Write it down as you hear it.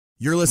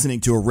You're listening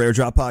to a Rare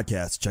Drop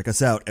podcast. Check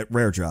us out at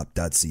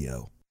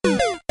raredrop.co.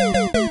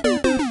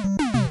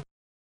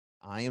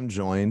 I am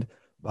joined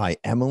by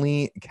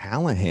Emily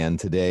Callahan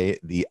today,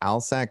 the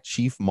ALSAC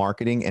Chief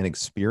Marketing and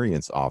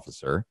Experience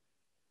Officer.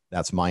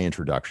 That's my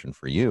introduction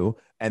for you.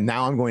 And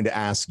now I'm going to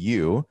ask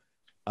you,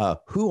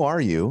 who are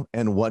you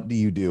and what do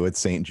you do at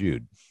St.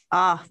 Jude?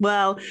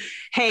 Well,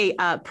 hey,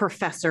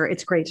 Professor,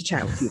 it's great to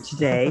chat with you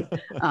today.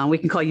 We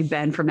can call you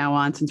Ben from now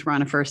on since we're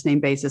on a first name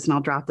basis, and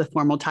I'll drop the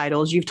formal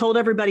titles. You've told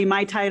everybody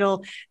my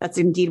title. That's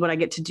indeed what I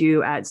get to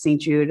do at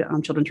St. Jude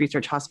Children's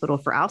Research Hospital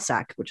for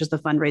ALSAC, which is the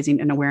fundraising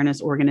and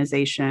awareness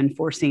organization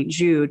for St.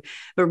 Jude.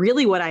 But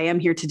really what I am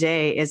here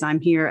today is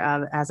I'm here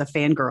as a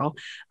fangirl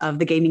of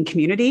the gaming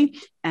community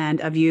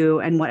and of you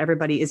and what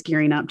everybody is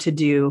gearing up to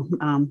do,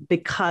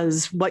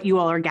 because what you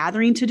all are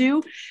gathering to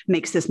do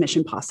makes this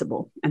mission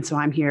possible. And so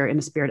I'm here in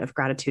a spirit of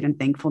gratitude and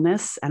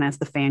thankfulness and as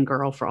the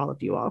fangirl for all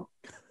of you all.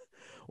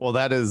 Well,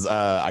 that is,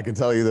 I can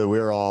tell you that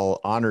we're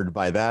all honored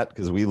by that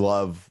because we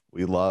love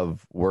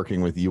working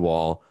with you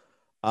all.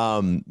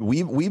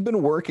 We've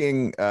been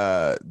working,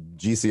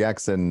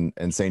 GCX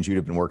and St. Jude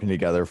have been working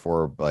together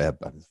for 5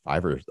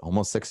 or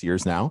almost 6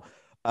 years now.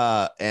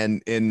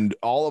 And in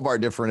all of our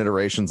different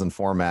iterations and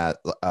format,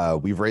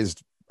 we've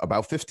raised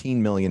about $15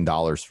 million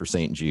for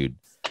St. Jude.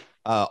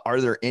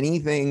 Is there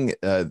anything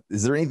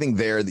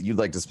there that you'd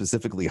like to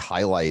specifically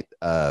highlight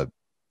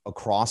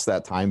across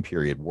that time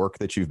period, work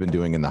that you've been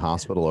doing in the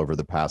hospital over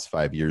the past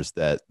 5 years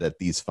that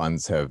these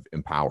funds have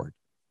empowered?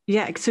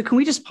 Yeah. So can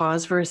we just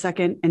pause for a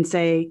second and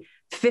say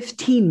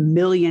 $15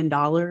 million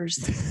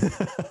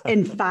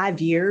in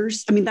 5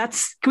 years? I mean, can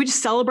we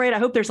just celebrate? I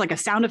hope there's like a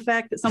sound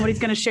effect that somebody's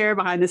going to share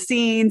behind the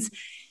scenes.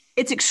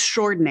 It's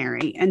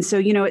extraordinary. And so,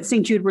 at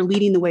St. Jude, we're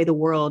leading the way the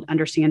world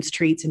understands,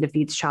 treats, and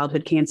defeats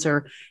childhood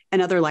cancer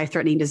and other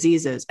life-threatening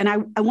diseases. And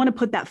I want to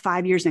put that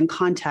 5 years in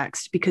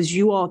context because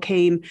you all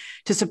came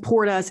to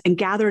support us and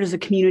gathered as a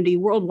community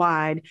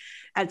worldwide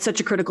at such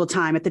a critical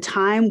time. At the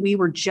time, we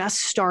were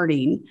just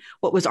starting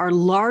what was our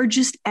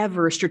largest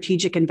ever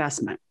strategic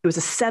investment. It was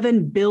a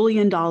 $7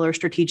 billion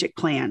strategic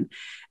plan.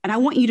 And I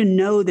want you to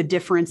know the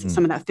difference that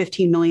some of that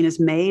 15 million is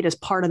made as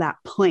part of that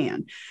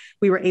plan.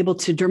 We were able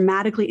to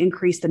dramatically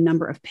increase the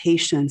number of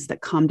patients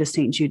that come to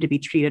St. Jude to be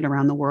treated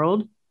around the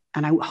world.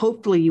 And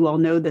hopefully you all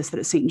know this, that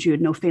at St. Jude,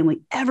 no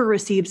family ever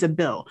receives a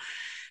bill.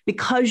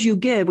 Because you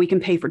give, we can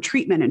pay for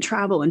treatment and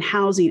travel and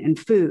housing and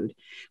food.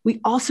 We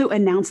also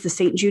announced the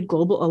St. Jude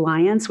Global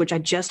Alliance, which I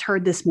just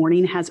heard this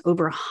morning has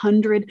over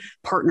 100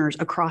 partners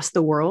across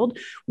the world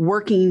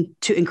working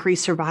to increase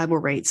survival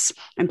rates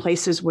in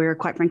places where,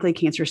 quite frankly,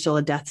 cancer is still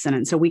a death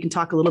sentence. So we can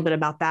talk a little bit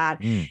about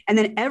that. And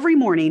then every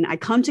morning I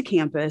come to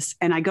campus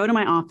and I go to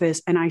my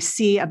office and I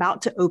see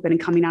about to open and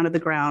coming out of the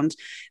ground,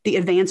 the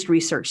Advanced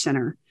Research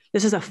Center.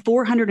 This is a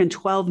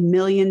 $412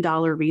 million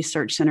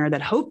research center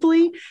that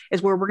hopefully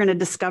is where we're going to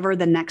discover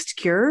the next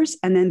cures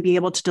and then be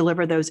able to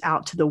deliver those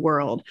out to the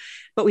world.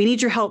 But we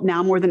need your help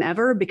now more than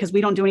ever because we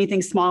don't do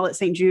anything small at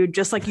St. Jude,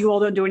 just like you all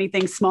don't do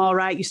anything small,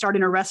 right? You start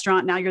in a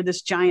restaurant, now you're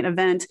this giant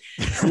event.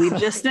 We've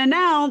just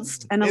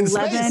announced an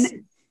 11... Space.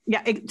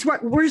 Yeah,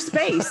 we're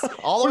space.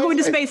 We're going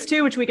to space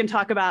too, which we can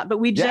talk about. But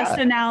we just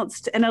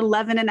announced an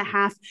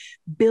 $11.5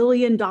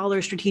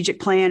 billion strategic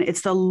plan.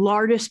 It's the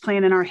largest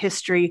plan in our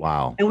history.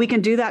 Wow. And we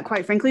can do that,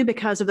 quite frankly,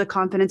 because of the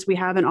confidence we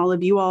have in all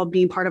of you all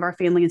being part of our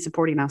family and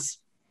supporting us.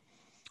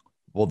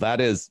 Well,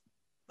 that is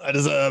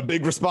a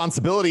big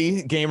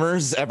responsibility,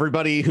 gamers.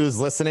 Everybody who's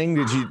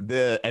listening,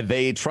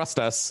 they trust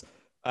us.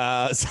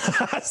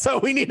 So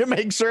we need to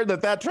make sure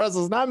that trust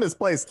is not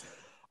misplaced.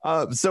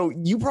 So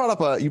you brought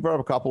up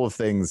a couple of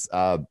things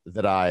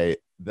that I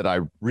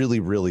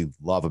really, really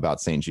love about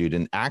St. Jude.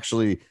 And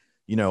actually,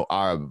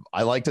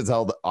 I like to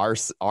tell our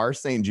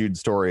St. Jude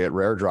story at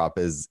Rare Drop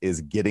is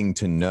getting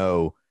to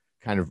know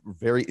kind of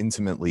very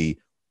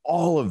intimately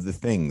all of the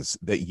things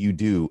that you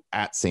do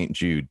at St.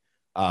 Jude.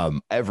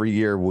 Every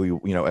year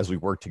as we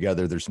work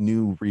together, there's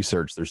new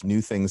research, there's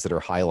new things that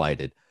are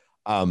highlighted.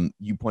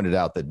 You pointed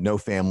out that no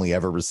family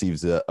ever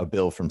receives a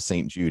bill from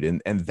St.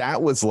 Jude. And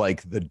that was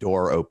like the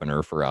door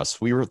opener for us.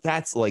 We were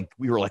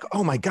like,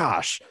 oh my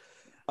gosh,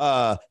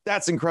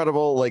 that's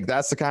incredible. Like,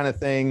 that's the kind of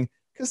thing,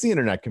 because the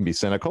internet can be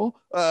cynical.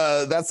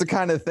 That's the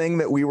kind of thing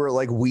that we were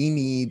like,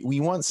 we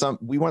want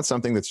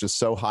something that's just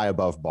so high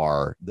above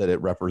bar that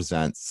it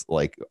represents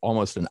like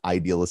almost an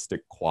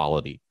idealistic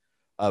quality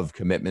of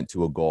commitment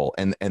to a goal.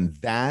 And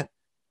that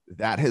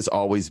has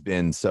always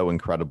been so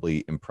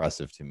incredibly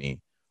impressive to me.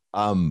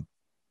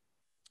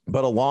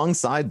 But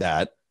alongside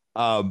that,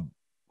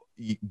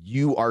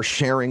 you are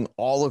sharing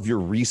all of your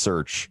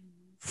research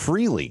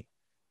freely.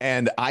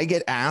 And I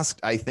get asked,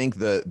 I think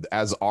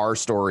as our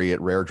story at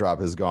Rare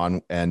Drop has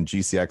gone and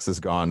GCX has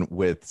gone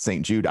with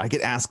St. Jude, I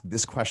get asked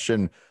this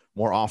question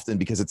more often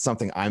because it's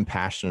something I'm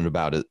passionate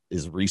about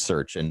is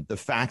research. And the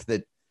fact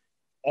that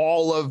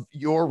all of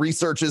your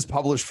research is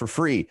published for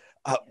free.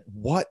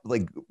 What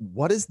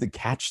is the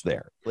catch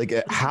there? Like,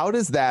 how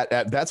does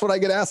that's what I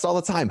get asked all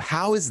the time.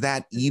 How is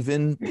that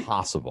even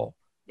possible?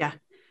 Yeah.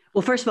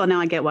 Well, first of all, now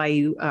I get why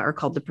you are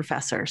called the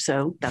professor.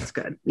 So that's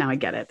good. Now I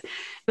get it.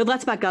 But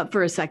let's back up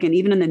for a second.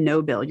 Even in the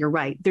no bill, you're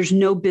right. There's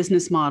no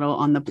business model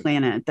on the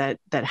planet that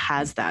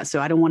has that. So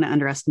I don't want to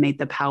underestimate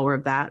the power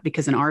of that,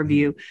 because in our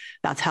view,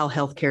 that's how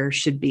healthcare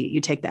should be. You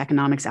take the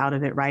economics out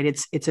of it, right?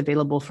 It's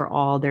available for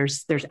all.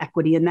 There's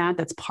equity in that.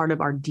 That's part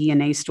of our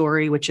DNA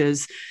story, which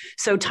is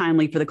so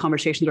timely for the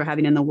conversations we're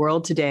having in the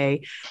world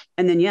today.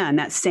 And then, in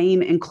that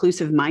same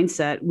inclusive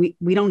mindset,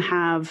 we don't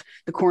have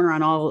the corner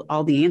on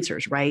all the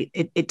answers, right?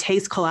 It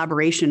takes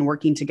collaboration,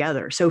 working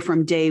together. So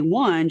from day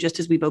one, just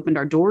as we've opened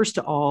our doors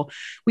to all,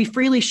 we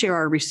freely share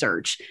our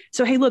research.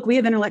 So, hey, look, we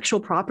have intellectual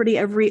property.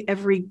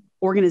 Every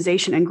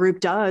organization and group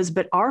does,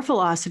 but our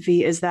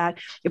philosophy is that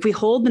if we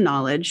hold the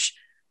knowledge,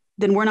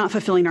 then we're not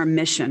fulfilling our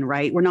mission,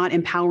 right? We're not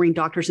empowering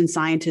doctors and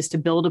scientists to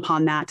build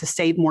upon that to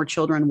save more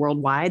children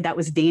worldwide. That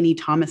was Danny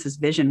Thomas's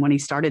vision when he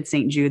started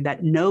St. Jude,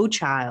 that no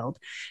child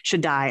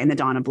should die in the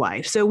dawn of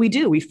life. So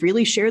we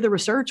freely share the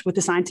research with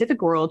the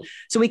scientific world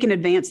so we can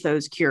advance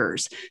those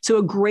cures. So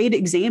a great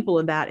example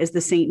of that is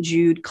the St.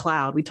 Jude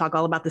cloud. We talk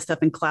all about this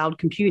stuff in cloud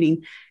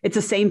computing. It's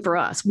the same for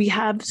us. We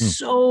have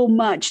so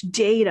much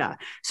data.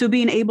 So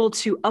being able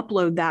to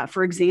upload that,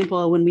 for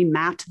example, when we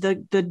mapped the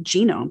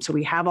genome, so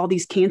we have all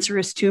these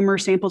cancerous tumor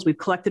samples we've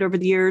collected over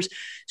the years,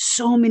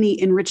 so many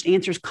enriched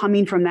answers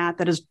coming from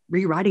that is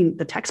rewriting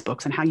the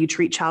textbooks on how you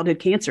treat childhood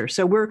cancer.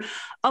 So we're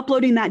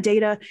uploading that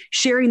data,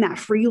 sharing that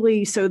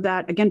freely so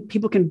that, again,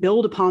 people can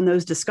build upon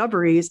those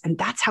discoveries. And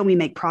that's how we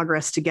make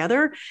progress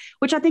together,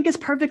 which I think is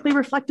perfectly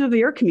reflective of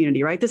your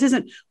community, right? This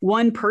isn't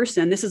one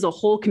person. This is a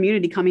whole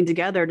community coming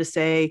together to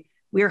say,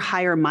 we're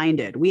higher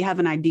minded. We have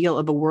an ideal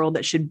of a world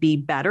that should be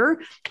better.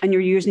 And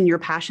you're using your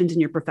passions and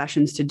your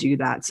professions to do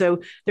that.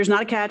 So there's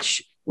not a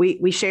catch.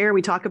 We share,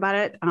 we talk about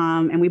it,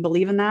 and we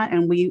believe in that.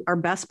 And we are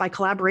best by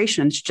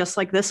collaborations, just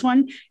like this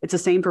one. It's the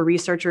same for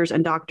researchers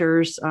and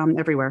doctors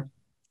everywhere.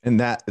 And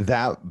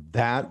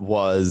that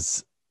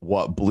was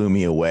what blew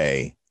me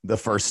away the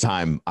first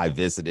time I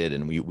visited,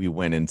 and we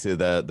went into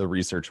the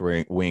research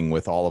wing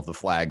with all of the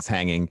flags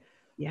hanging.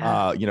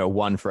 Yeah.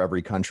 One for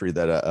every country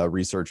that a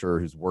researcher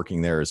who's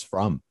working there is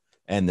from,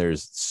 and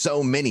there's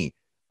so many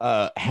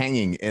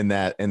hanging in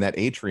that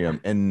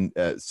atrium, and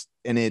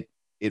it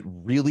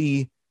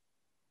really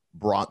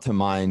brought to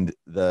mind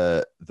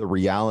the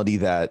reality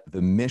that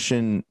the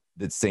mission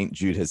that St.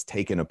 Jude has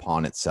taken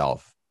upon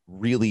itself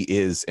really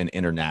is an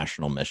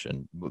international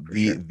mission.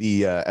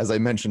 As I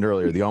mentioned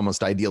earlier, the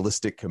almost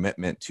idealistic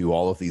commitment to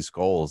all of these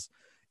goals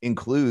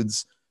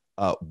includes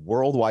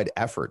worldwide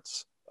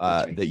efforts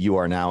that you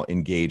are now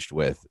engaged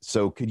with.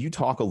 So could you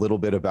talk a little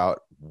bit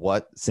about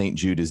what St.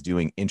 Jude is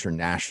doing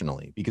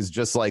internationally? Because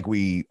just like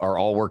we are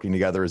all working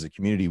together as a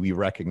community, we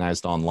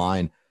recognized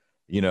online,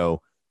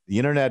 the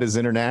internet is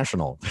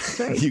international.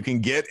 Right. You can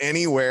get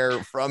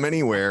anywhere from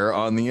anywhere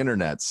on the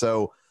internet.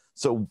 So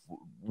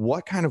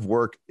what kind of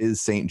work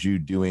is St.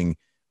 Jude doing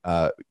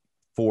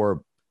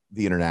for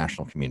the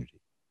international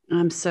community?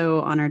 I'm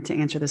so honored to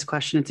answer this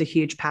question. It's a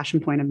huge passion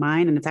point of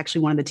mine, and it's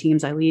actually one of the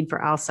teams I lead for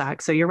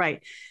ALSAC. So you're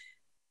right.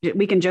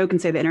 We can joke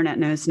and say the internet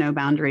knows no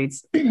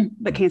boundaries,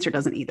 but cancer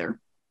doesn't either.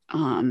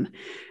 And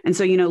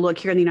so, look,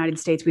 here in the United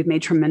States, we've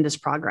made tremendous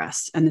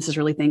progress. And this is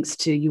really thanks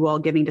to you all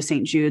giving to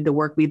St. Jude the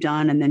work we've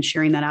done and then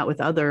sharing that out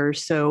with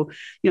others. So,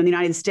 in the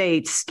United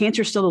States,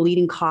 cancer is still the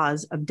leading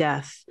cause of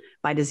death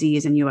by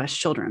disease in U.S.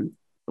 children.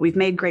 We've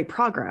made great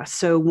progress.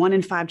 So 1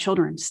 in 5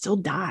 children still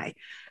die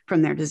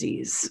from their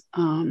disease.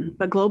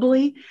 But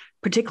globally,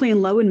 particularly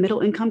in low and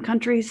middle income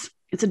countries,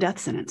 it's a death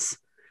sentence.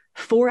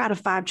 4 out of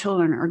 5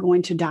 children are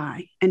going to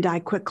die and die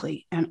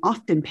quickly and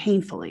often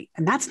painfully.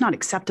 And that's not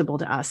acceptable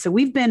to us. So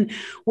we've been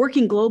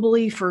working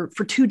globally for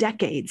 2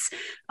 decades,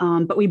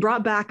 but we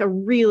brought back a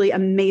really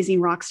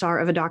amazing rock star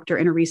of a doctor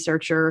and a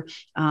researcher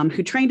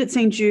who trained at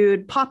St.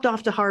 Jude, popped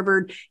off to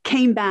Harvard,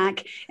 came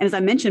back. And as I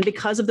mentioned,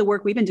 because of the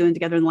work we've been doing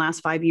together in the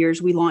last 5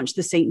 years, we launched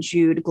the St.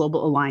 Jude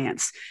Global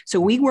Alliance. So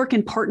we work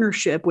in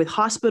partnership with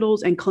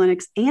hospitals and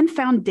clinics and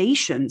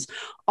foundations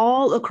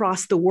all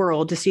across the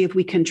world to see if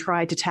we can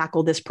try to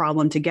tackle this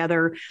problem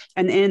together.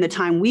 And in the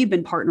time we've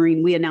been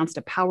partnering, we announced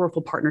a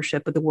powerful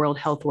partnership with the World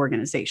Health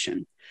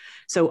Organization.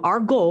 So our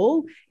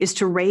goal is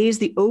to raise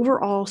the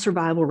overall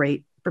survival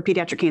rate for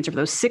pediatric cancer, for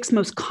those 6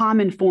 most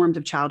common forms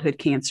of childhood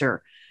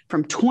cancer,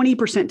 from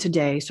 20%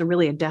 today, so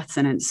really a death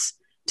sentence,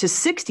 to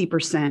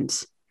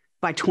 60%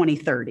 by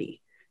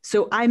 2030.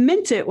 So I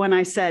meant it when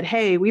I said,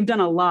 hey, we've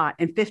done a lot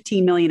and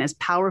 15 million is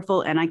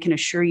powerful. And I can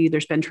assure you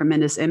there's been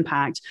tremendous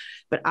impact,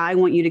 but I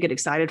want you to get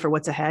excited for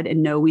what's ahead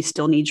and know we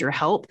still need your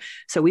help.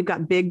 So we've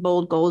got big,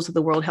 bold goals with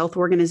the World Health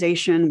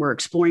Organization. We're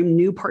exploring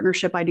new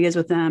partnership ideas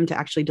with them to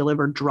actually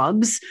deliver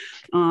drugs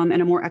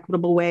in a more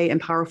equitable way and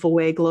powerful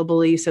way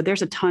globally. So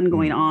there's a ton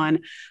going on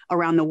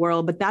around the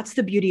world, but that's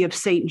the beauty of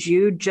St.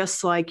 Jude,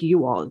 just like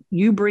you all.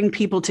 You bring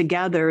people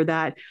together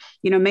that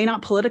may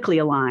not politically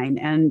align,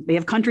 and they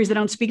have countries that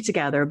don't speak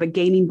together, but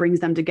gaming brings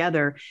them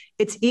together.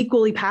 It's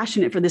equally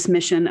passionate for this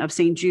mission of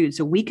St. Jude.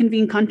 So we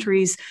convene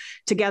countries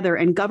together,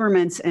 and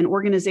governments and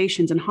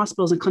organizations and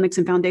hospitals and clinics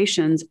and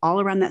foundations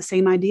all around that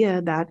same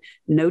idea that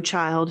no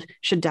child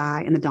should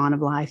die in the dawn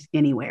of life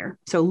anywhere.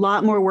 So a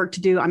lot more work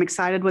to do. I'm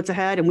excited what's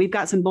ahead, and we've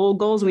got some bold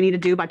goals we need to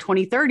do by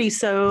 2030.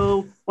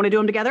 So want to do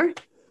them together?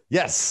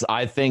 Yes,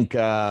 I think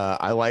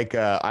I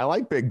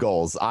like big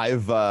goals.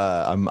 I'm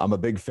a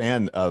big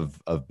fan of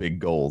big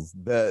goals.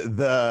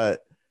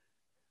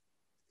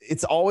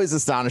 It's always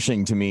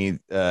astonishing to me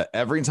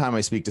every time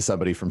I speak to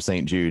somebody from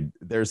St. Jude.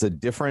 There's a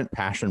different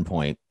passion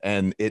point,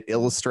 and it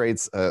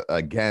illustrates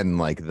again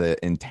like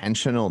the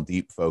intentional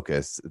deep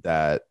focus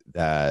that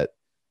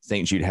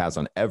St. Jude has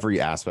on every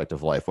aspect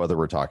of life, whether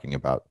we're talking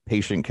about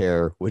patient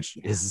care, which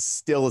is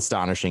still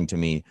astonishing to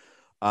me.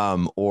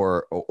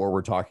 Or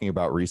we're talking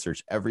about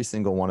research. Every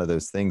single one of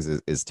those things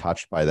is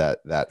touched by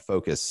that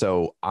focus.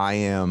 So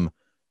I'm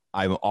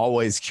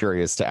always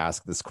curious to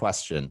ask this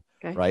question,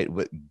 right?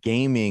 But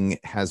gaming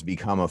has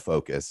become a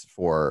focus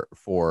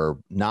for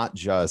not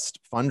just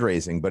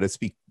fundraising, but it's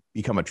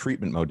become a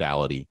treatment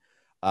modality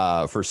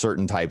for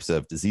certain types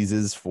of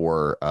diseases,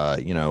 for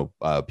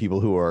people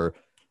who are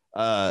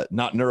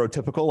not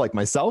neurotypical like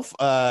myself,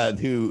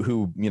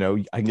 who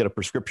I can get a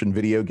prescription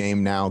video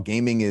game now.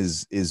 Gaming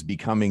is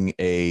becoming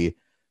a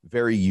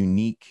very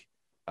unique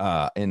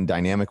and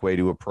dynamic way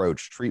to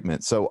approach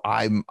treatment. So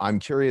I'm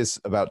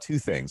curious about two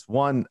things.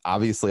 One,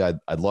 obviously,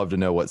 I'd love to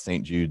know what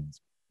St.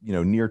 Jude's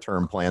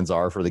near-term plans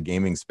are for the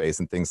gaming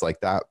space and things like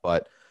that.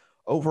 But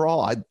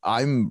overall,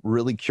 I'm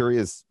really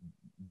curious.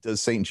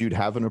 Does St. Jude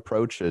have an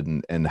approach,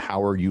 and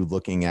how are you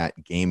looking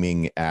at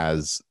gaming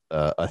as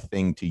a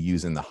thing to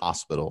use in the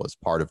hospital as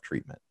part of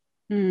treatment?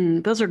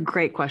 Those are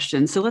great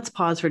questions. So let's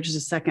pause for just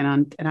a second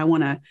and I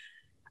want to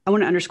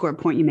underscore a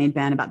point you made,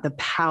 Ben, about the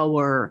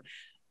power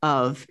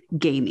of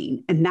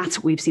gaming. And that's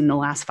what we've seen in the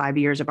last 5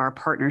 years of our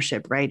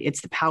partnership, right?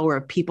 It's the power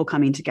of people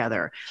coming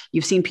together.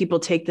 You've seen people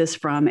take this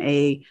from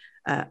a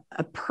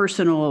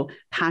personal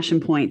passion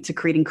point to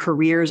creating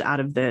careers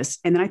out of this.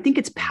 And then I think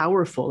it's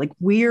powerful. Like,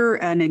 we're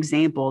an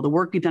example, the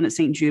work we've done at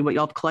St. Jude, what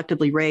y'all have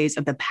collectively raised,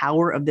 of the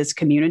power of this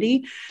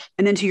community.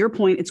 And then to your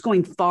point, it's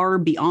going far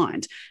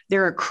beyond.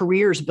 There are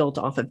careers built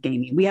off of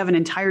gaming. We have an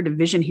entire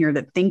division here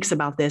that thinks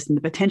about this and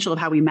the potential of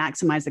how we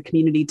maximize the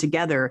community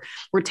together.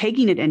 We're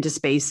taking it into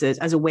spaces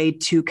as a way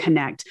to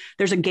connect.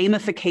 There's a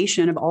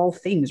gamification of all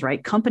things,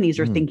 right? Companies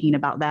are thinking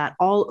about that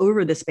all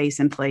over the space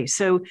and place.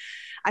 So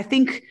I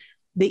think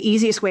the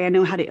easiest way I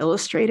know how to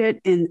illustrate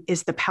it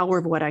is the power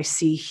of what I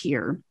see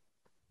here.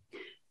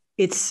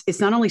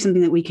 It's not only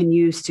something that we can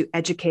use to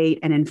educate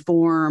and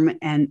inform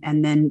and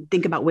then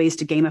think about ways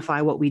to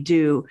gamify what we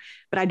do,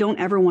 but I don't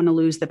ever want to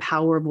lose the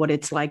power of what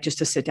it's like just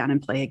to sit down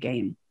and play a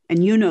game.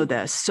 And you know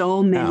this,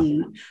 so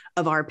many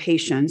of our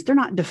patients, they're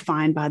not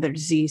defined by their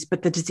disease,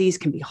 but the disease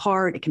can be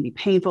hard, it can be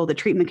painful, the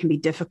treatment can be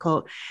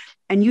difficult.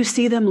 And you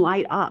see them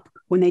light up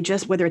when they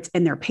whether it's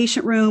in their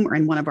patient room or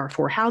in one of our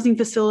 4 housing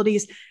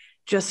facilities,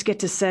 just get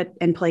to sit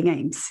and play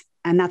games.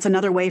 And that's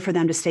another way for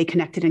them to stay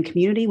connected in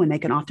community when they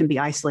can often be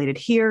isolated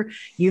here.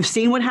 You've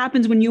seen what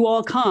happens when you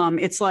all come.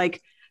 It's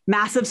like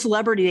massive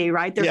celebrity day,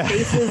 right? Their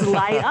faces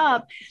light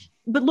up.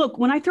 But look,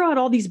 when I throw out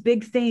all these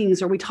big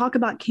things, or we talk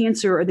about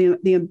cancer or the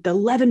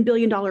 $11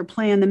 billion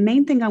plan, the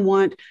main thing I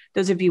want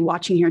those of you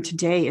watching here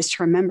today is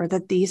to remember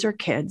that these are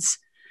kids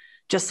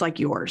just like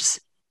yours.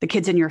 The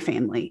kids in your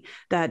family,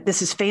 that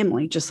this is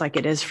family, just like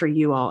it is for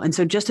you all. And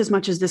so just as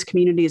much as this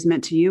community is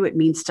meant to you, it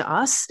means to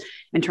us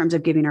in terms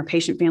of giving our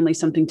patient family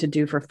something to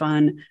do for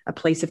fun, a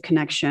place of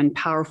connection,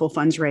 powerful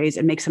funds raised.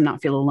 It makes them not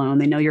feel alone.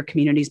 They know your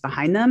community's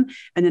behind them.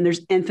 And then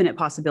there's infinite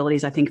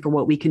possibilities, I think, for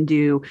what we can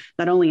do,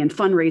 not only in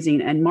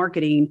fundraising and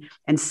marketing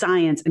and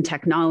science and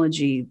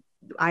technology.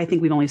 I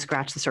think we've only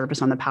scratched the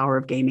surface on the power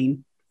of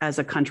gaming as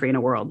a country and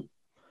a world.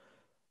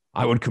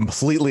 I would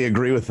completely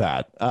agree with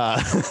that. I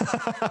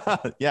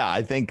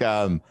think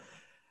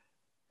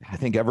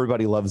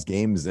everybody loves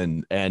games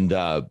and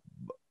the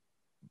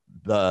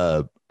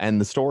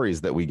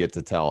stories that we get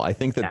to tell. I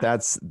think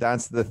that's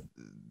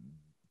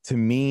to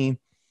me,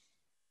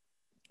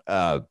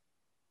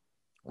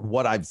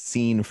 what I've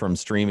seen from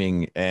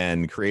streaming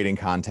and creating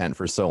content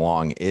for so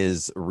long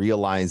is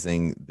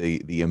realizing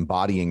the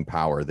embodying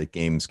power that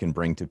games can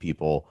bring to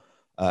people,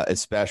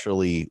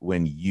 especially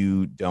when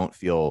you don't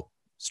feel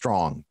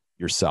strong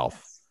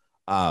yourself.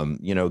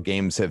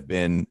 Games have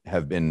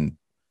been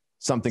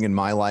something in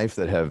my life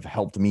that have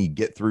helped me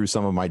get through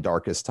some of my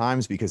darkest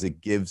times, because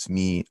it gives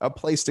me a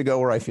place to go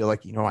where I feel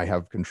like, I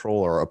have control,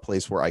 or a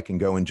place where I can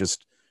go and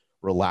just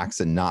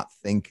relax and not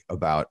think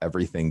about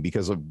everything,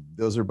 because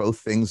those are both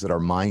things that our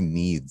mind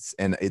needs.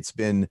 And it's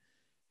been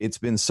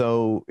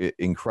so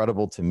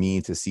incredible to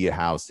me to see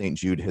how St.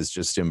 Jude has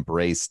just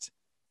embraced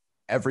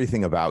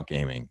everything about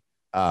gaming.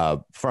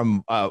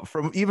 From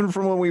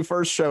when we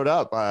first showed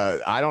up.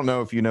 I don't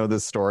know if you know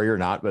this story or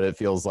not, but it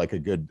feels like a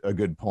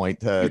good point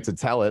to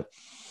tell it.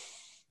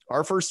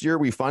 our first year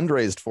we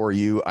fundraised for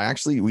you.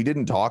 We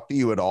didn't talk to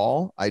you at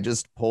all. I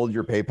just pulled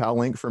your PayPal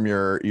link from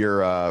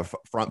your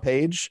front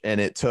page,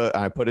 and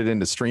I put it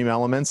into Stream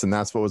Elements, and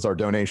that's what was our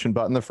donation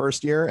button the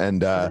first year.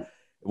 And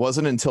it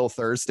wasn't until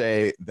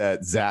Thursday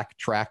that Zach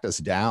tracked us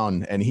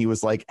down, and he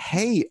was like,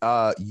 "Hey,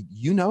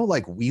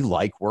 like we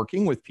like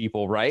working with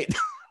people, right?"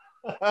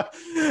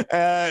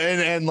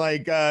 and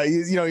like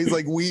he's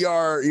like,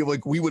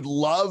 we would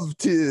love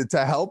to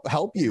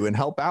help you and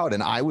help out.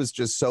 And I was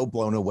just so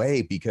blown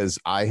away because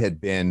I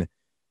had been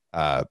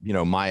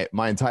my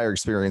entire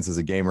experience as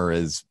a gamer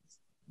is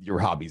your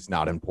hobby's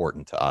not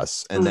important to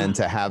us. And then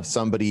to have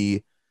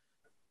somebody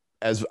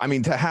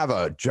to have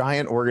a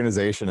giant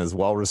organization as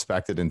well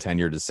respected and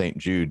tenured as St.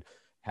 Jude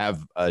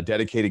have a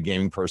dedicated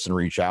gaming person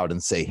reach out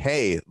and say,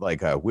 "Hey,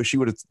 like wish you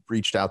would have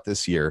reached out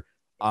this year.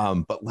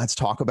 But let's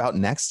talk about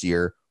next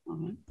year,"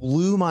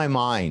 blew my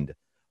mind.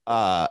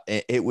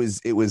 It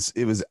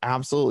was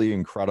absolutely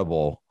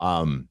incredible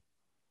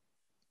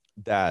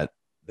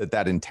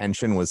that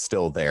intention was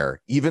still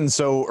there, even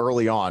so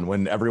early on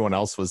when everyone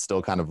else was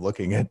still kind of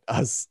looking at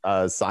us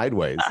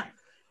sideways.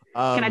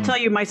 Can I tell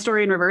you my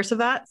story in reverse of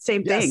that?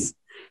 Same thing. Yes.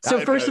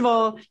 So first of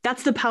all,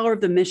 that's the power of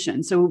the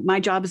mission. So my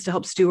job is to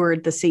help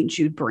steward the St.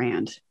 Jude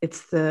brand.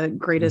 It's the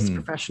greatest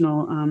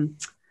professional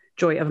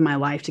joy of my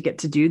life to get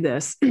to do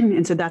this.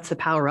 And so that's the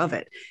power of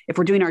it. If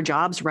we're doing our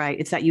jobs right,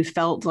 it's that you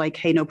felt like,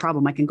 hey, no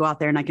problem. I can go out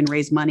there and I can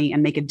raise money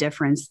and make a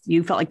difference.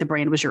 You felt like the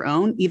brand was your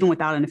own, even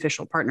without an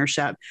official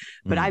partnership.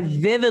 But I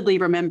vividly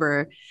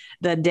remember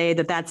the day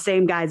that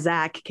same guy,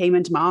 Zach, came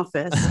into my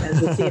office as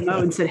the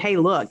CMO and said, "Hey,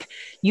 look,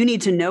 you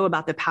need to know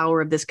about the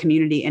power of this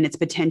community and its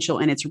potential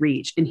and its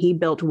reach." And he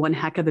built one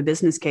heck of a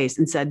business case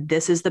and said,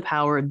 "This is the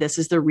power. This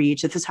is the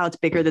reach. This is how it's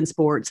bigger than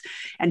sports.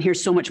 And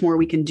here's so much more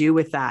we can do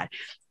with that."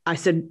 I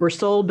said, "We're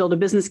sold, build a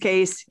business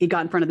case." He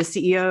got in front of the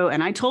CEO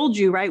and I told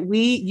you, right,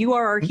 you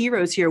are our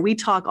heroes here. We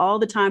talk all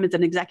the time as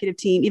an executive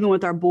team, even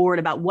with our board,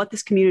 about what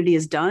this community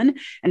has done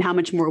and how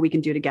much more we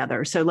can do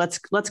together. So let's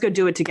go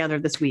do it together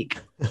this week.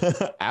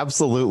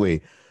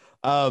 Absolutely.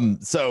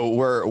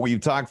 So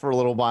we've talked for a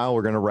little while.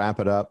 We're going to wrap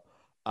it up.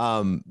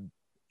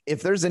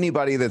 If there's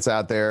anybody that's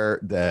out there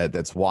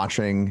that's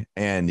watching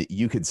and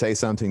you could say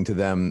something to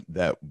them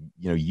that,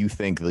 you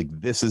think like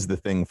this is the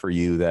thing for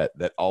you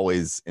that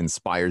always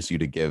inspires you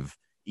to give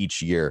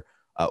each year,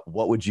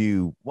 what would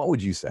you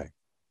say?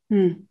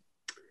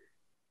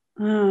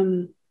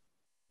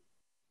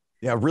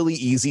 Yeah, really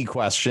easy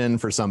question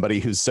for somebody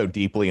who's so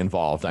deeply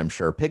involved, I'm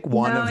sure. Pick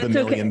one of the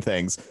million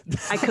things.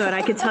 I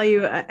could tell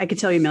you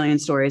a million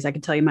stories. I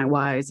could tell you my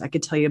whys. I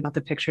could tell you about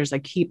the pictures I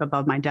keep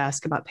above my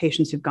desk about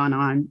patients who've gone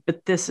on.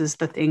 But this is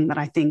the thing that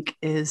I think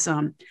is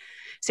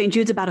St.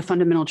 Jude's about a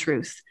fundamental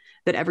truth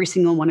that every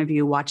single one of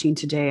you watching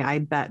today, I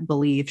bet,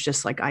 believes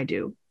just like I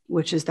do,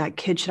 which is that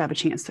kids should have a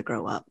chance to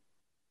grow up.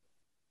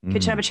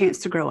 Kids should have a chance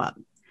to grow up.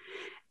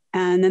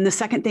 And then the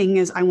second thing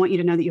is I want you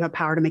to know that you have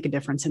power to make a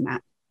difference in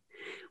that.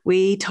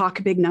 We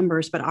talk big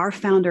numbers, but our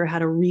founder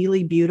had a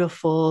really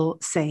beautiful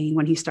saying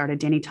when he started,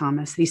 Danny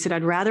Thomas. He said,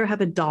 "I'd rather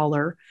have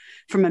 $1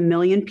 from 1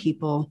 million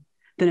people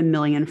than 1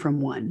 million from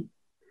one."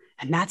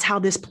 And that's how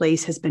this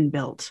place has been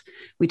built.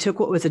 We took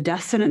what was a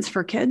death sentence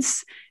for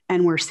kids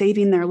and we're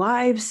saving their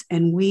lives.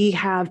 And we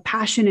have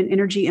passion and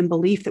energy and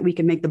belief that we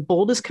can make the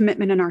boldest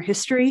commitment in our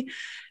history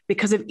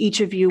because of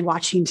each of you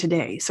watching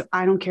today. So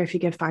I don't care if you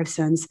give 5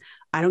 cents.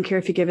 I don't care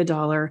if you give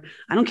 $1.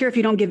 I don't care if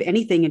you don't give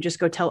anything and just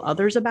go tell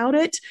others about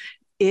it.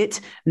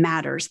 It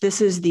matters. This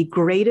is the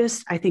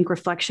greatest, I think,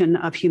 reflection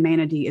of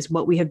humanity is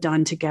what we have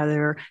done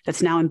together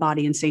that's now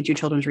embodied in St. Jude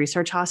Children's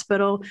Research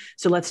Hospital.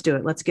 So let's do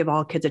it. Let's give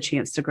all kids a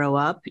chance to grow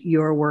up.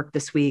 Your work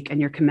this week and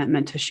your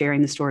commitment to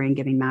sharing the story and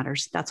giving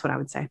matters. That's what I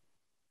would say.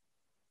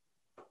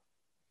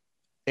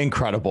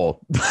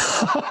 Incredible.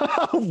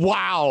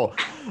 Wow.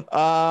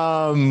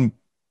 I'm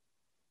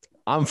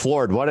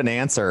floored. What an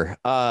answer.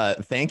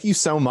 Thank you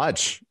so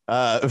much.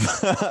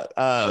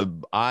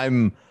 I'm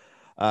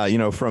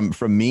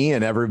from me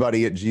and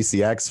everybody at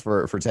GCX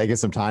for taking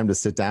some time to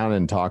sit down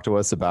and talk to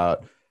us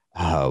about,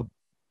 the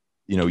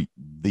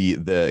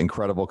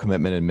incredible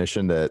commitment and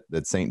mission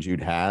that St.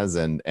 Jude has.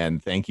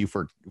 And thank you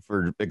for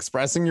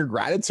expressing your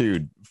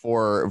gratitude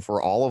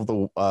for all of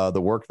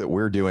the work that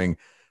we're doing.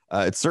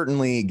 It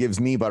certainly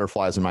gives me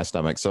butterflies in my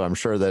stomach. So I'm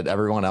sure that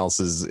everyone else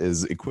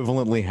is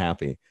equivalently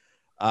happy.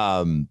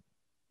 I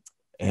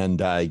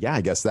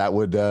guess that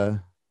would,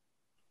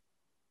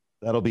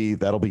 that'll be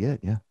it.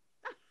 Yeah.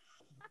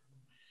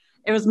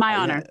 It was my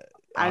honor. It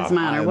was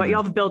my honor. What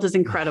y'all have built is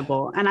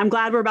incredible. And I'm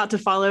glad we're about to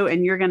follow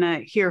and you're going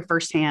to hear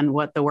firsthand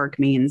what the work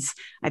means,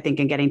 I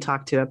think, in getting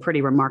talked to a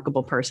pretty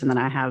remarkable person that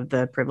I have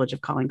the privilege of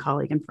calling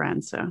colleague and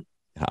friend. So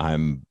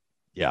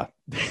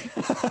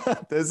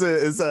this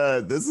is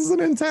an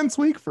intense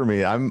week for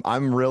me.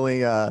 I'm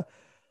really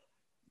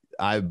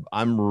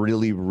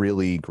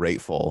really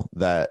grateful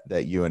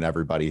that you and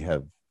everybody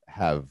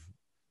have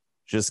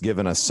just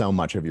given us so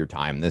much of your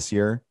time this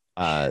year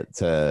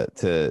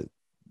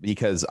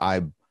because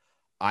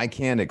I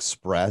can't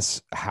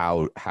express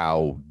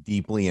how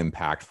deeply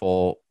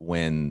impactful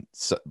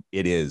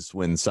it is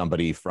when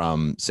somebody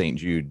from St.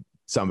 Jude,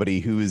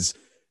 somebody who's,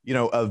 you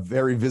know, a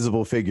very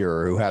visible figure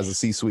or who has a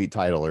C-suite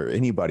title, or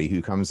anybody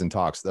who comes and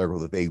talks,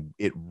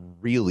 it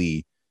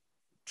really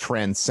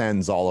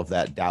transcends all of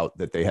that doubt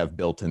that they have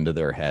built into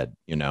their head,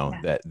 you know,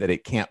 that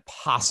it can't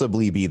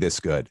possibly be this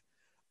good.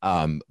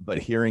 But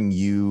hearing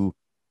you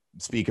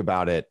speak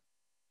about it,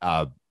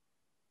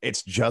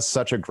 it's just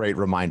such a great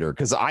reminder,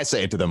 because I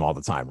say it to them all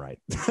the time, right?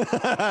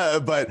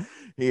 But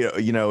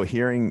you know,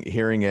 hearing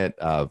it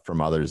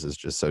from others is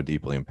just so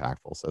deeply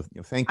impactful. So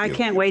thank you. I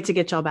can't wait to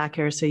get y'all back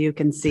here so you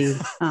can see.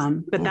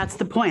 But that's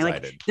the point.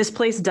 Excited. Like, this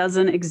place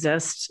doesn't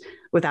exist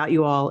without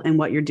you all and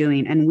what you're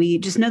doing. And we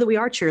just know that we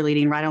are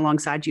cheerleading right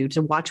alongside you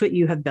to watch what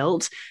you have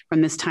built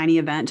from this tiny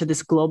event to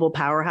this global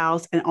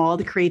powerhouse, and all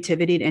the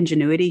creativity and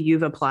ingenuity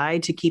you've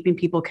applied to keeping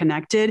people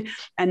connected.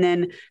 And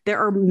then there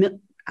are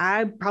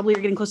I probably are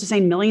getting close to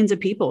saying millions of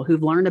people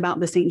who've learned about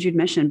the St. Jude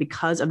mission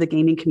because of the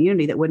gaming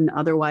community that wouldn't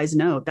otherwise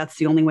know. That's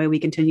the only way we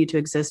continue to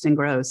exist and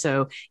grow.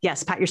 So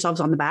yes, pat yourselves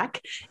on the back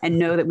and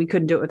know that we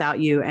couldn't do it without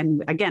you.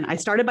 And again, I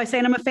started by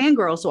saying I'm a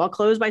fangirl, so I'll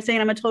close by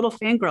saying I'm a total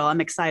fangirl. I'm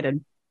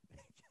excited.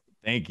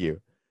 Thank you.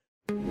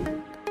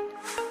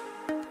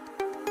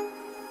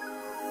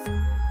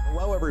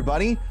 Hello,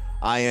 everybody.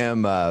 I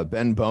am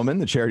Ben Bowman,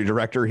 the charity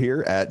director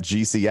here at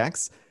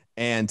GCX.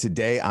 And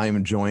today I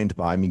am joined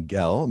by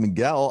Miguel.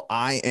 Miguel,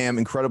 I am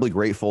incredibly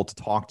grateful to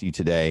talk to you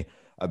today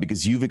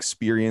because you've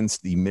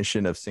experienced the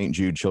mission of St.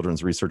 Jude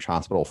Children's Research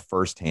Hospital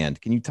firsthand.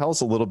 Can you tell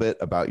us a little bit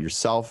about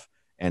yourself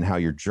and how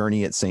your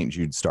journey at St.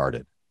 Jude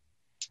started?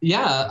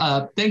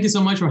 Yeah, thank you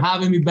so much for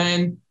having me,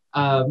 Ben.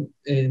 And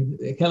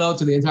hello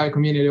to the entire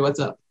community. What's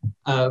up?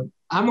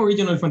 I'm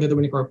originally from the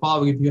Dominican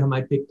Republic, if you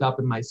might picked up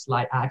in my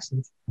slight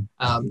accent.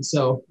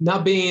 So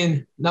not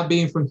being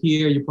from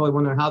here, you probably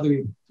wonder how do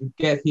we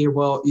get here?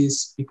 Well,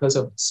 is because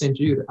of St.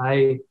 Jude.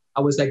 I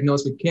was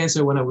diagnosed with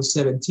cancer when I was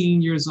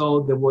 17 years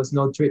old. There was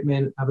no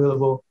treatment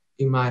available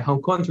in my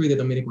home country, the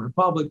Dominican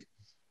Republic.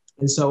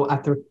 And so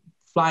after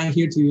flying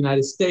here to the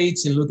United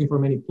States and looking for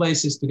many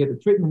places to get the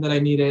treatment that I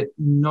needed,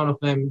 none of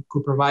them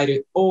could provide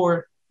it,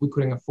 or we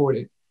couldn't afford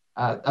it.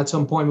 At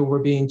some point, we were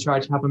being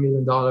charged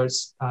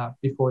 $500,000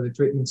 before the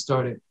treatment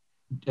started.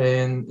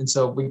 And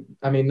so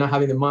not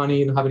having the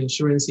money, not having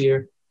insurance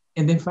here.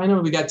 And then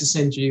finally we got to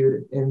St.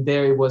 Jude, and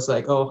there it was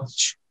like, oh,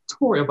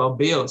 don't worry about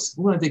bills.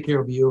 We're going to take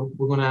care of you.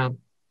 We're going to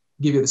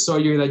give you the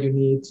surgery that you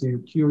need to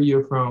cure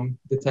you from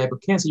the type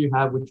of cancer you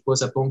have, which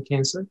was a bone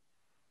cancer.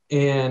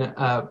 And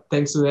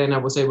thanks to that, I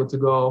was able to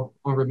go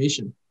on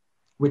remission,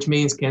 which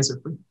means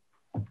cancer-free.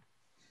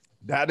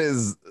 That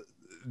is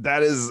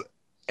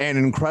an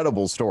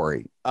incredible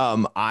story.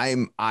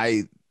 I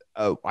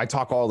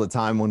talk all the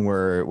time when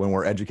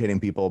we're educating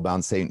people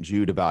about St.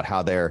 Jude, about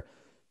how their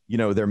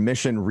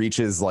mission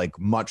reaches like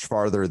much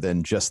farther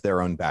than just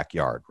their own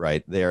backyard,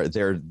 right?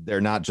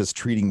 They're not just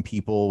treating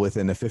people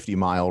within a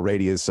 50-mile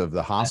radius of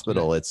the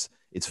hospital. Right.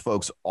 It's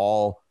folks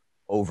all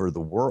over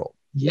the world.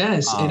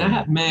 Yes, and I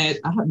have met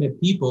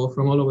people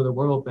from all over the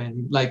world,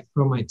 and like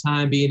from my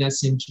time being at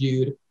St.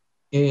 Jude,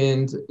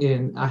 and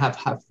I have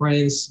had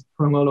friends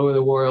from all over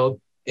the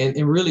world.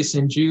 And really,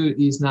 St. Jude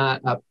is not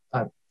a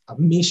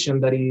mission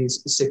that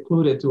is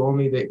secluded to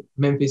only the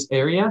Memphis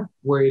area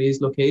where it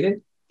is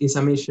located. It's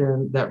a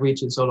mission that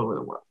reaches all over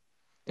the world.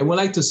 And we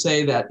like to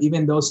say that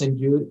even though St.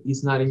 Jude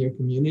is not in your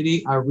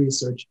community, our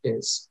research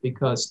is,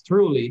 because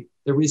truly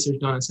the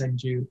research done at St.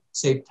 Jude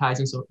saves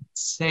thousands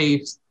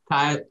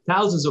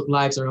of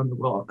lives around the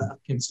world.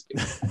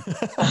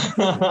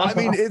 I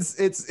mean,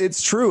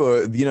 it's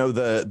true.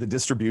 The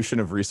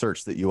distribution of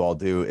research that you all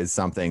do is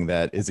something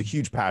that is a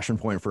huge passion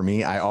point for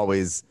me.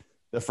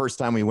 The first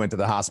time we went to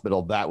the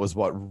hospital, that was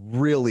what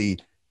really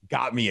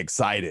got me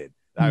excited.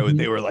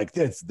 They were like,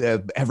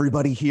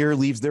 everybody here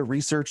leaves their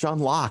research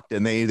unlocked,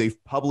 and they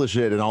publish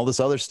it and all this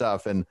other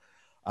stuff. And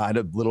I had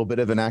a little bit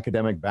of an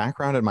academic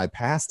background in my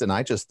past, and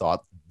I just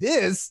thought,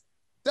 this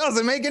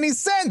doesn't make any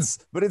sense,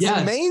 but it's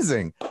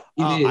amazing.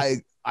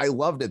 I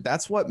loved it.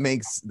 That's one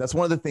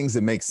of the things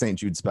that makes St.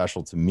 Jude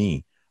special to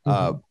me.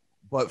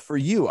 But for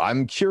you,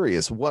 I'm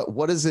curious,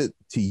 what is it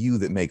to you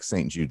that makes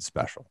St. Jude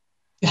special?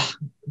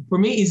 For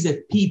me, it's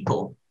the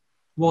people.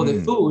 Well,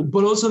 the food,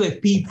 but also the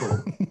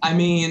people. I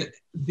mean,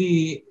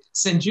 the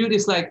St. Jude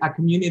is like a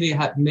community I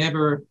had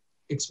never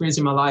experienced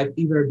in my life,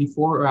 either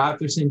before or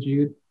after St.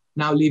 Jude.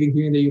 Now living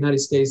here in the United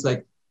States,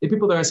 like the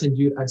people that are at St.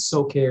 Jude are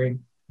so caring.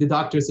 The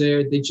doctors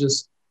there, they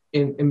just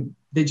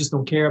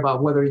don't care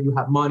about whether you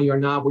have money or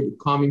not, where you're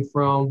coming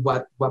from,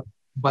 what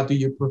do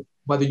you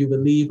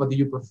believe, what do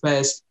you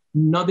profess,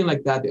 nothing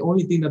like that. The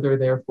only thing that they're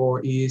there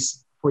for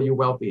is for your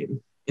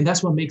well-being. And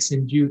that's what makes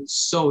St. Jude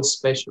so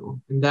special.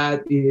 And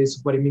that is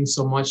what it means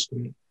so much to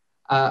me,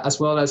 as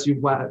well as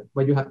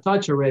what you have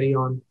touched already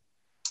on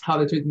how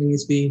the treatment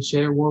is being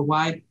shared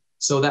worldwide.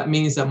 So that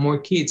means that more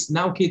kids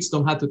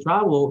don't have to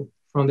travel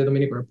from the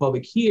Dominican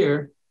Republic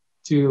here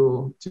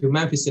to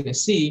Memphis,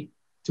 Tennessee.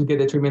 to get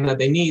the treatment that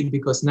they need,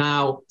 because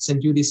now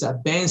St. Jude is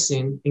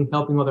advancing in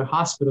helping other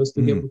hospitals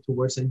to get to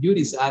where St. Jude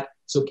is at,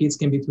 so kids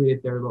can be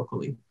treated there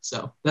locally.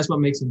 So that's what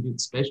makes St. Jude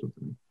special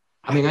to me.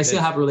 I mean, I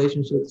still have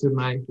relationships with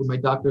my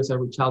doctors. I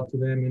reach out to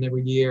them, and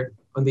every year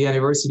on the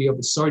anniversary of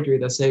the surgery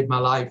that saved my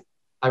life,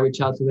 I reach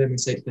out to them and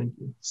say thank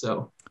you.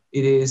 So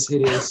it is,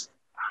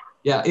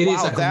 yeah, it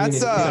is a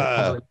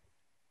community.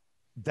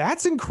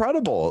 That's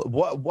incredible.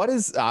 What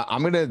is?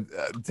 I'm gonna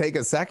take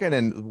a second,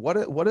 and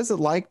what is it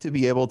like to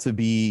be able to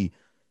be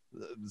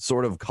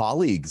sort of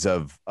colleagues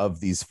of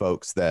these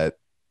folks that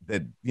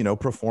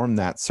perform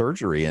that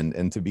surgery,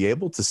 and to be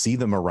able to see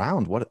them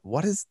around?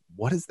 What is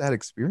that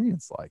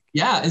experience like?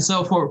 Yeah, and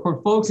so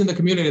for folks in the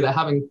community that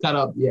haven't caught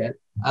up yet,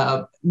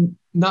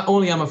 not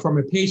only am I a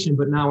former patient,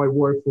 but now I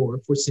work for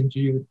St.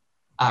 Jude,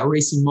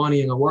 raising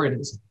money and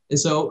awareness. And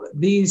so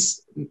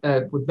these,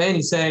 what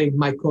Benny saying,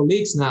 my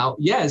colleagues now,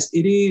 yes,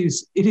 it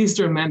is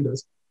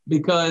tremendous,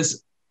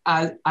 because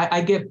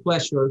I get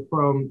pleasure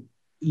from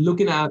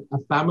looking at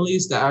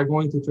families that are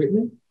going to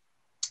treatment,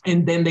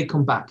 and then they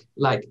come back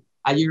like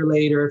a year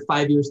later,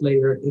 5 years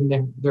later,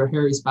 and their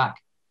hair is back.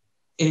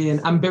 And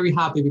I'm very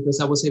happy because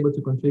I was able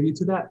to contribute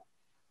to that.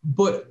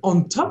 But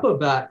on top of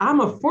that, I'm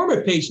a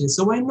former patient,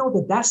 so I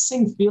know that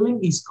same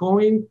feeling is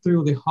going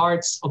through the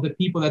hearts of the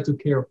people that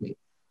took care of me.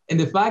 And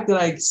the fact that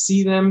I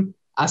see them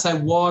as I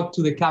walk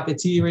to the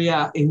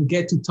cafeteria and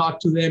get to talk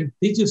to them,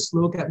 they just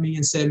look at me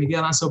and say,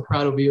 Miguel, I'm so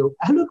proud of you.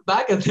 I look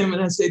back at them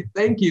and I say,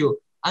 thank you.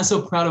 I'm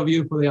so proud of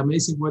you for the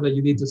amazing work that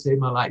you did to save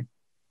my life.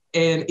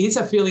 And it's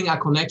a feeling, a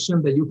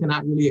connection that you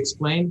cannot really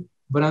explain,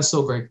 but I'm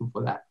so grateful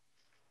for that.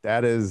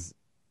 That is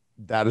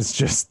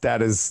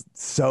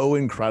so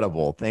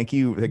incredible. Thank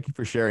you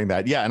for sharing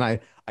that. Yeah. And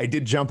I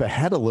did jump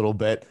ahead a little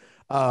bit.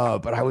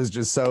 But I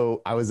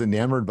was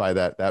enamored by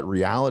that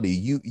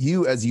reality.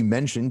 You, as you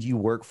mentioned, you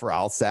work for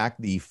ALSAC,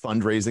 the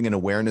fundraising and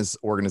awareness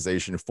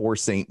organization for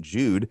St.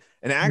 Jude.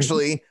 And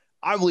actually,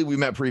 I believe we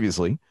met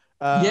previously.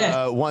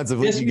 Once of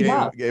which you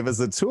gave us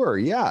a tour.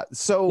 Yeah.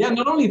 So yeah,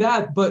 not only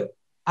that, but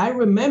I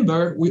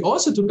remember we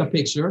also took a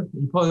picture.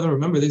 You probably don't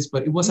remember this,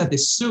 but it was at the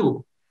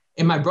zoo.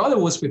 And my brother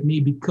was with me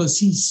because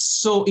he's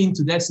so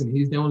into Destiny.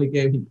 He's the only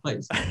game he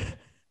plays.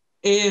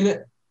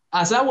 And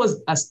as that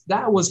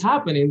was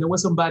happening, there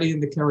was somebody in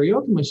the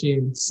karaoke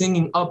machine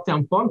singing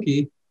Uptown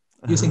Funky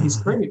using his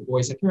Kermit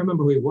voice. I can't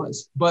remember who it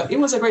was, but it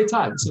was a great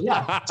time. So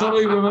yeah,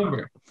 totally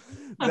remember.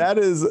 That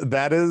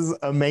is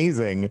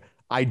amazing.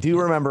 I do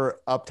remember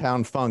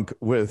Uptown Funk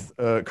with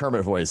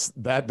Kermit voice.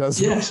 That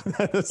does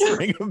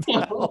ring a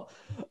bell.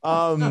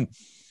 But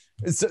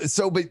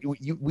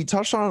we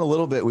touched on it a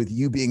little bit with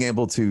you being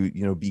able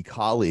to, be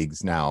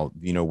colleagues now,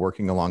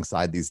 working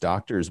alongside these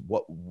doctors.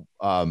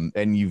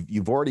 And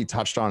you've already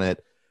touched on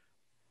it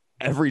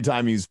every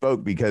time you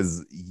spoke,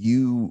 because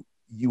you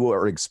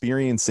are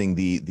experiencing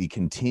the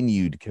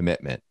continued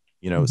commitment,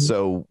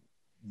 so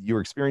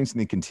you're experiencing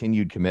the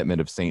continued commitment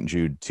of St.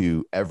 Jude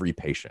to every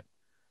patient.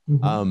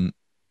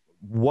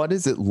 What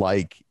is it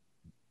like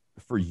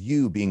for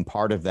you being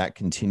part of that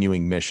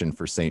continuing mission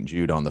for St.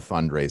 Jude on the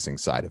fundraising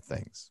side of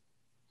things?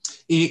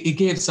 It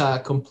gives a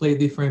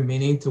completely different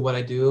meaning to what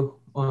I do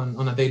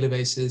on a daily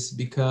basis,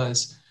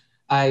 because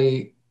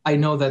I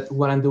know that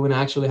what I'm doing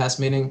actually has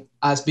meaning.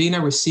 As being a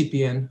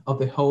recipient of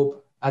the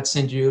hope at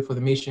St. Jude for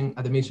the mission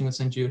of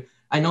St. Jude,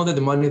 I know that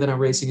the money that I'm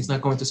raising is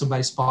not going to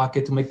somebody's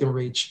pocket to make them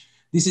rich.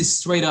 This is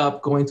straight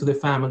up going to the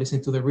families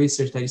and to the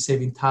research that is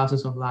saving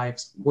thousands of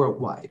lives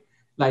worldwide.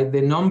 Like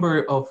the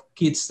number of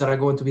kids that are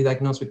going to be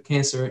diagnosed with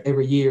cancer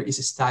every year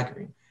is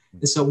staggering.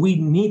 And so we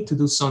need to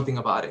do something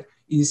about it.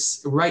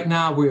 Right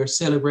now we are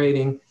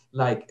celebrating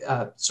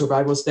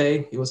Survivor's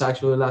Day. It was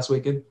actually last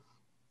weekend.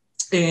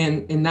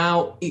 And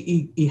now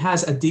it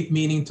has a deep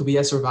meaning to be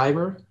a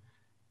survivor,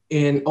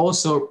 and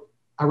also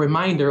a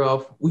reminder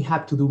of we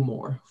have to do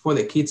more for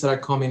the kids that are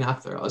coming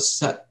after us,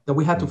 that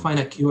we have to find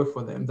a cure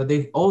for them, that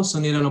they also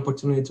need an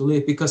opportunity to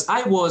live. Because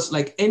I was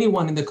like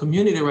anyone in the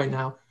community right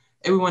now,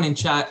 everyone in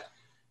chat,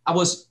 I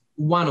was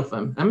one of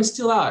them. I'm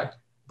still are,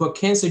 but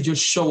cancer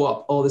just show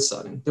up all of a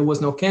sudden. There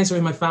was no cancer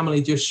in my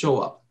family, just show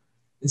up.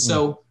 And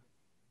so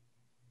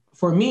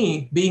for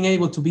me, being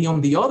able to be on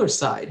the other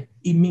side,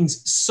 it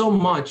means so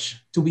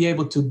much to be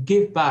able to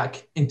give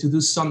back and to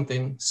do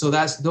something so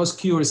that those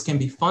cures can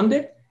be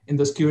funded and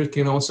those cures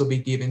can also be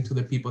given to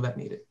the people that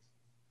need it.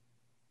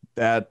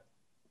 That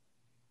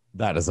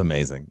is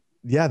amazing.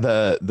 Yeah,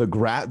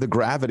 the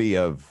gravity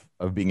of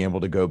being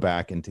able to go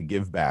back and to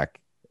give back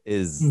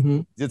is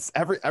it's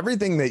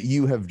everything that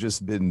you have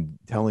just been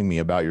telling me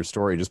about your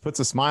story just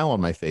puts a smile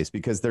on my face,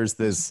 because there's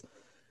this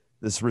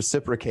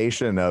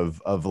reciprocation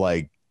of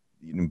like,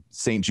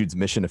 St. Jude's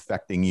mission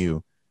affecting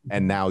you,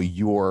 and now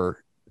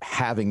you're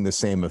having the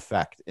same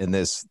effect in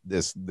this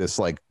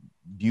like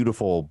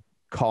beautiful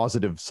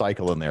causative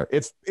cycle in there.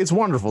 It's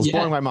wonderful. It's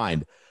blowing my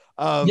mind.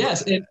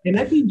 Yes, and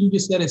I think you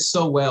just said it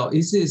so well.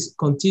 It's this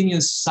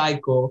continuous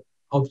cycle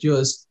of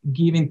just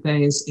giving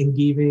thanks and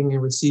giving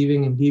and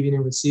receiving and giving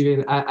and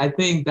receiving. I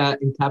think that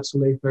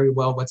encapsulates very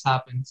well what's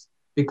happened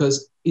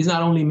because it's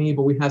not only me,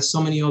 but we have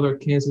so many other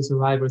cancer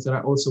survivors that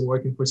are also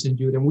working for St.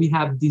 Jude. And we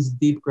have this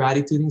deep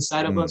gratitude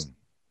inside of us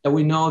that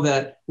we know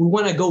that we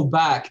want to go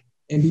back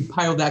and be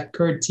part of that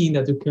team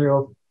that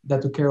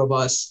took care of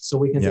us so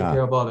we can take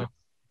care of others.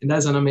 And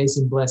that's an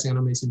amazing blessing, an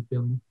amazing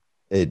feeling.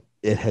 It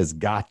has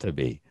got to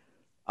be.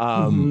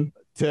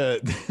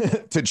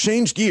 To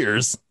change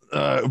gears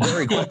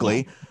very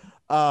quickly,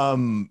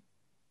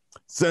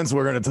 since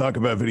we're going to talk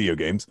about video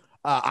games,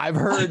 I've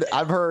heard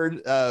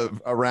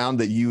around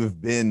that you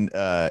have been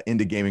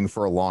into gaming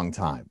for a long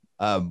time.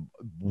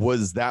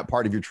 Was that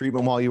part of your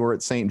treatment while you were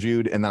at St.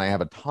 Jude? And then I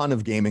have a ton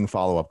of gaming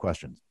follow-up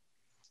questions.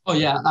 Oh,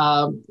 yeah.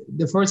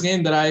 The first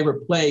game that I ever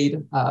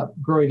played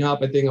growing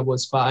up, I think I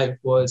was 5,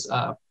 was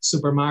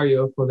Super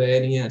Mario for the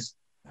NES.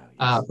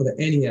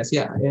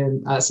 Yeah.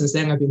 And since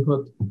then, I've been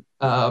hooked.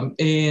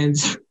 And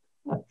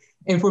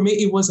for me,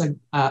 it was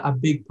a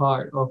big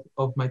part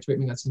of my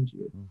treatment at St.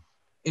 Jude.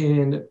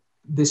 And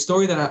the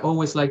story that I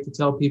always like to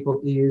tell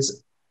people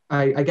is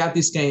I got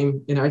this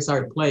game and I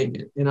started playing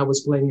it. And I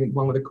was playing in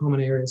one of the common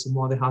areas in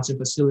one of the housing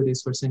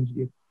facilities for St.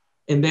 Jude.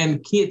 And then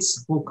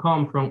kids will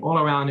come from all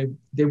around and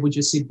they would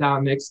just sit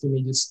down next to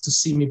me just to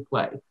see me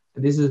play.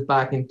 And this is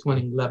back in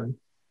 2011.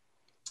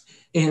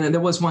 And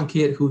there was one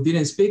kid who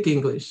didn't speak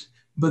English,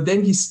 but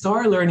then he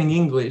started learning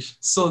English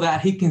so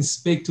that he can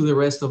speak to the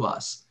rest of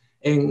us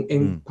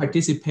and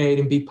participate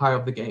and be part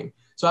of the game.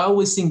 So I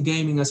always think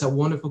gaming as a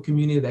wonderful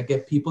community that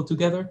get people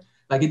together.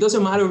 Like, it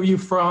doesn't matter where you're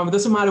from. It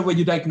doesn't matter what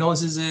your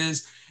diagnosis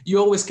is. You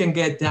always can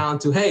get down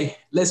to, hey,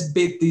 let's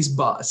beat this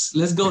boss.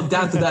 Let's go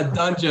down to that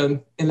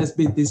dungeon and let's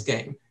beat this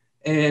game.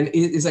 And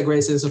it's a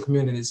great sense of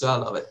community. So I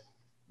love it.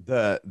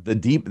 The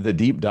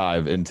deep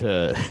dive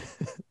into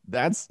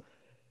that's,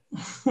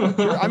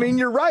 I mean,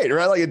 you're right?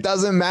 Like, it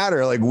doesn't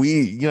matter. Like,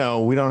 we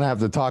don't have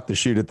to talk to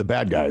shoot at the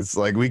bad guys.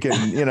 Like, we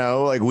can,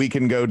 like, we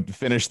can go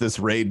finish this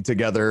raid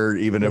together,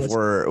 even if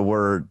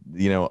we're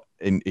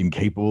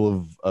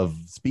incapable of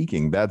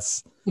speaking.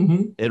 That's,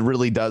 it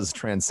really does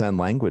transcend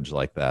language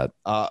like that.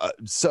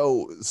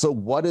 So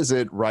what is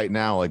it right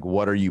now? Like,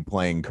 what are you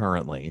playing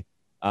currently?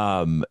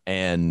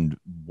 And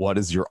what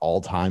is your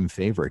all-time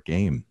favorite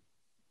game?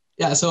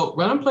 Yeah, so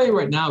what I'm playing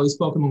right now is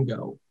Pokemon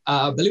Go.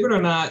 Believe it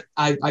or not,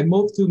 I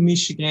moved to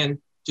Michigan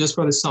just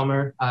for the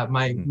summer.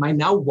 My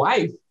now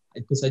wife,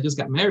 because I just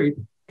got married.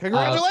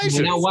 Congratulations.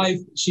 My now wife,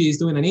 she's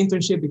doing an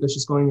internship because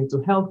she's going into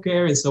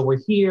healthcare. And so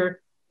we're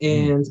here.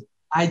 And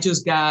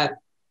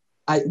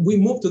we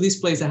moved to this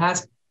place that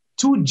has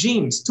 2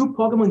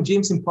 Pokemon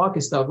gyms in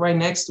Pokestop right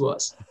next to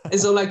us. And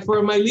so, like,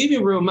 for my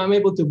living room, I'm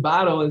able to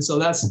battle. And so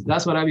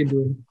that's what I've been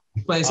doing,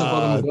 playing some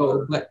Pokemon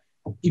Go. But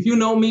if you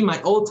know me, my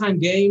all-time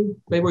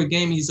favorite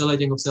game is the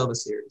Legend of Zelda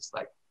series.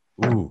 Like,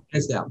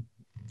 hands down.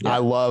 Yeah.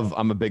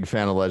 I'm a big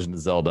fan of Legend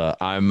of Zelda.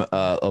 I'm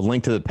A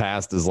Link to the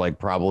Past is like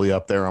probably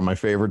up there on my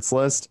favorites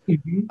list.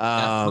 Okay.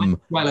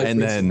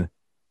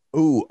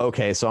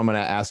 So I'm going to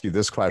ask you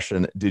this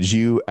question. Did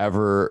you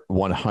ever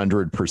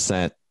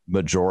 100%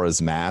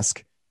 Majora's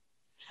Mask?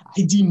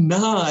 I did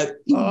not.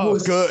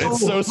 Good. So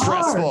it's so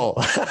stressful.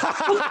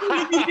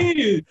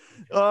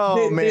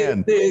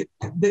 Man. The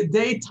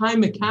daytime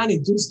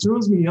mechanic just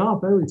throws me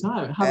off every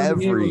time.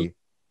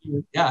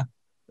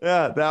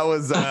 Yeah, that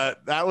was,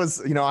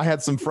 I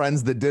had some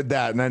friends that did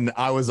that, and then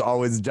I was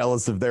always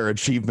jealous of their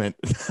achievement.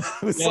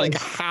 It was like,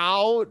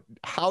 how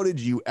did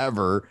you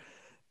ever?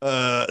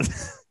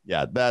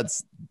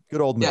 That's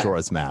good old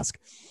Majora's Mask.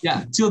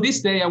 Yeah, till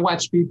this day, I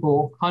watch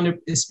people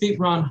speed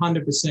run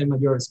 100%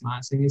 Majora's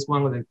Mask, and it's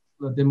one of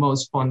the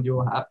most fun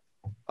you'll have.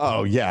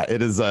 Oh yeah,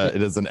 it is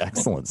an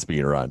excellent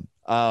speed run.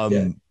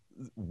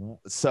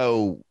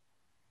 So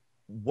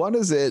what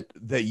is it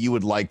that you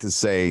would like to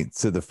say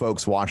to the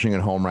folks watching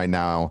at home right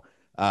now,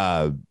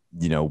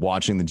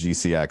 watching the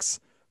GCX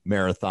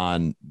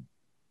marathon?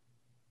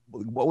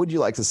 What would you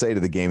like to say to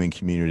the gaming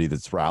community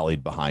that's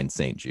rallied behind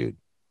St. Jude?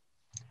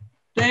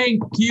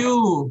 Thank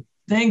you,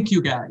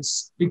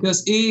 guys,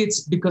 because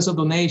it's because of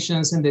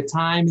donations and the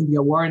time and the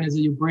awareness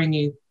that you bring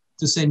in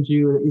to St.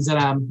 Jude is that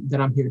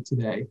I'm here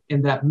today,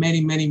 and that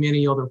many, many,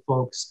 many other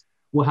folks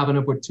will have an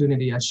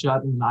opportunity, a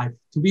shot in life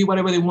to be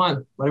whatever they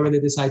want, whatever they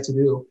decide to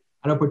do,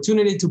 an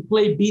opportunity to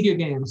play video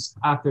games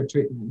after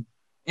treatment.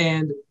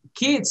 And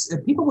kids,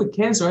 people with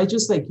cancer are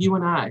just like you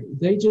and I.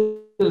 They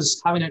were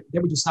just having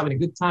a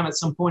good time at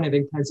some point, and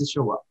then cancer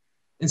show up.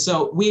 And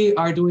so we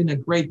are doing a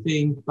great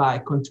thing by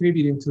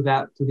contributing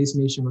to this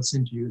mission of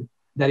St. Jude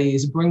that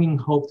is bringing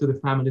hope to the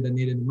family that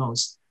need it the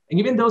most. And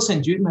even though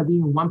St. Jude might be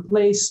in one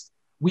place,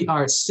 we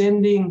are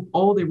sending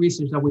all the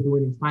research that we're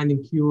doing in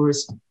finding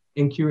cures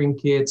and curing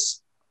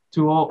kids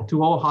to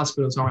all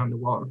hospitals around the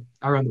world.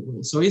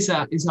 So it's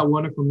a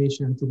wonderful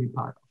mission to be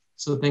part of.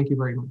 So thank you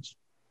very much.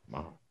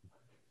 Wow.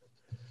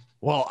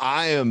 Well,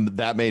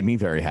 that made me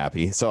very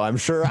happy. So I'm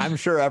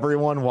sure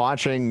everyone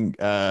watching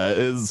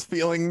is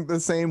feeling the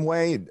same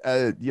way.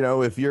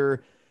 If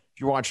you're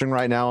watching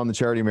right now on the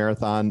charity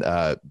marathon,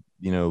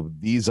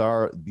 these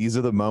are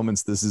the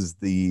moments.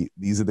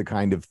 These are the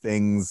kind of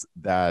things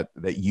that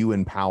you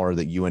empower,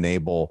 that you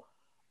enable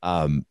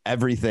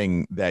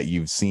everything that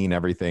you've seen,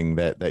 everything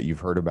that you've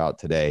heard about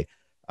today.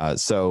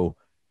 So,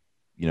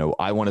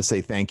 I want to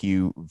say thank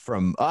you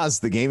from us,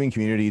 the gaming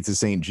community, to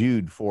St.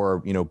 Jude for,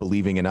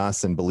 believing in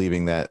us and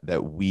believing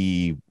that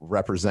we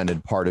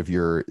represented part of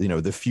your,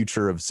 the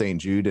future of St.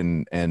 Jude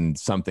and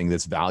something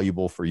that's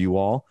valuable for you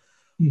all.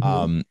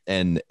 Mm-hmm.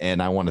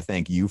 And I want to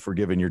thank you for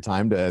giving your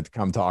time to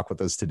come talk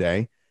with us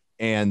today.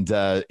 And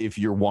if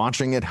you're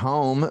watching at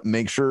home,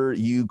 make sure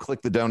you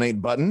click the donate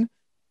button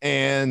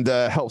and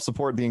help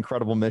support the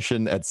incredible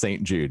mission at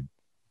St. Jude.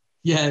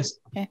 Yes.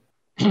 Okay.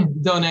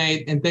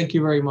 Donate. And thank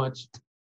you very much.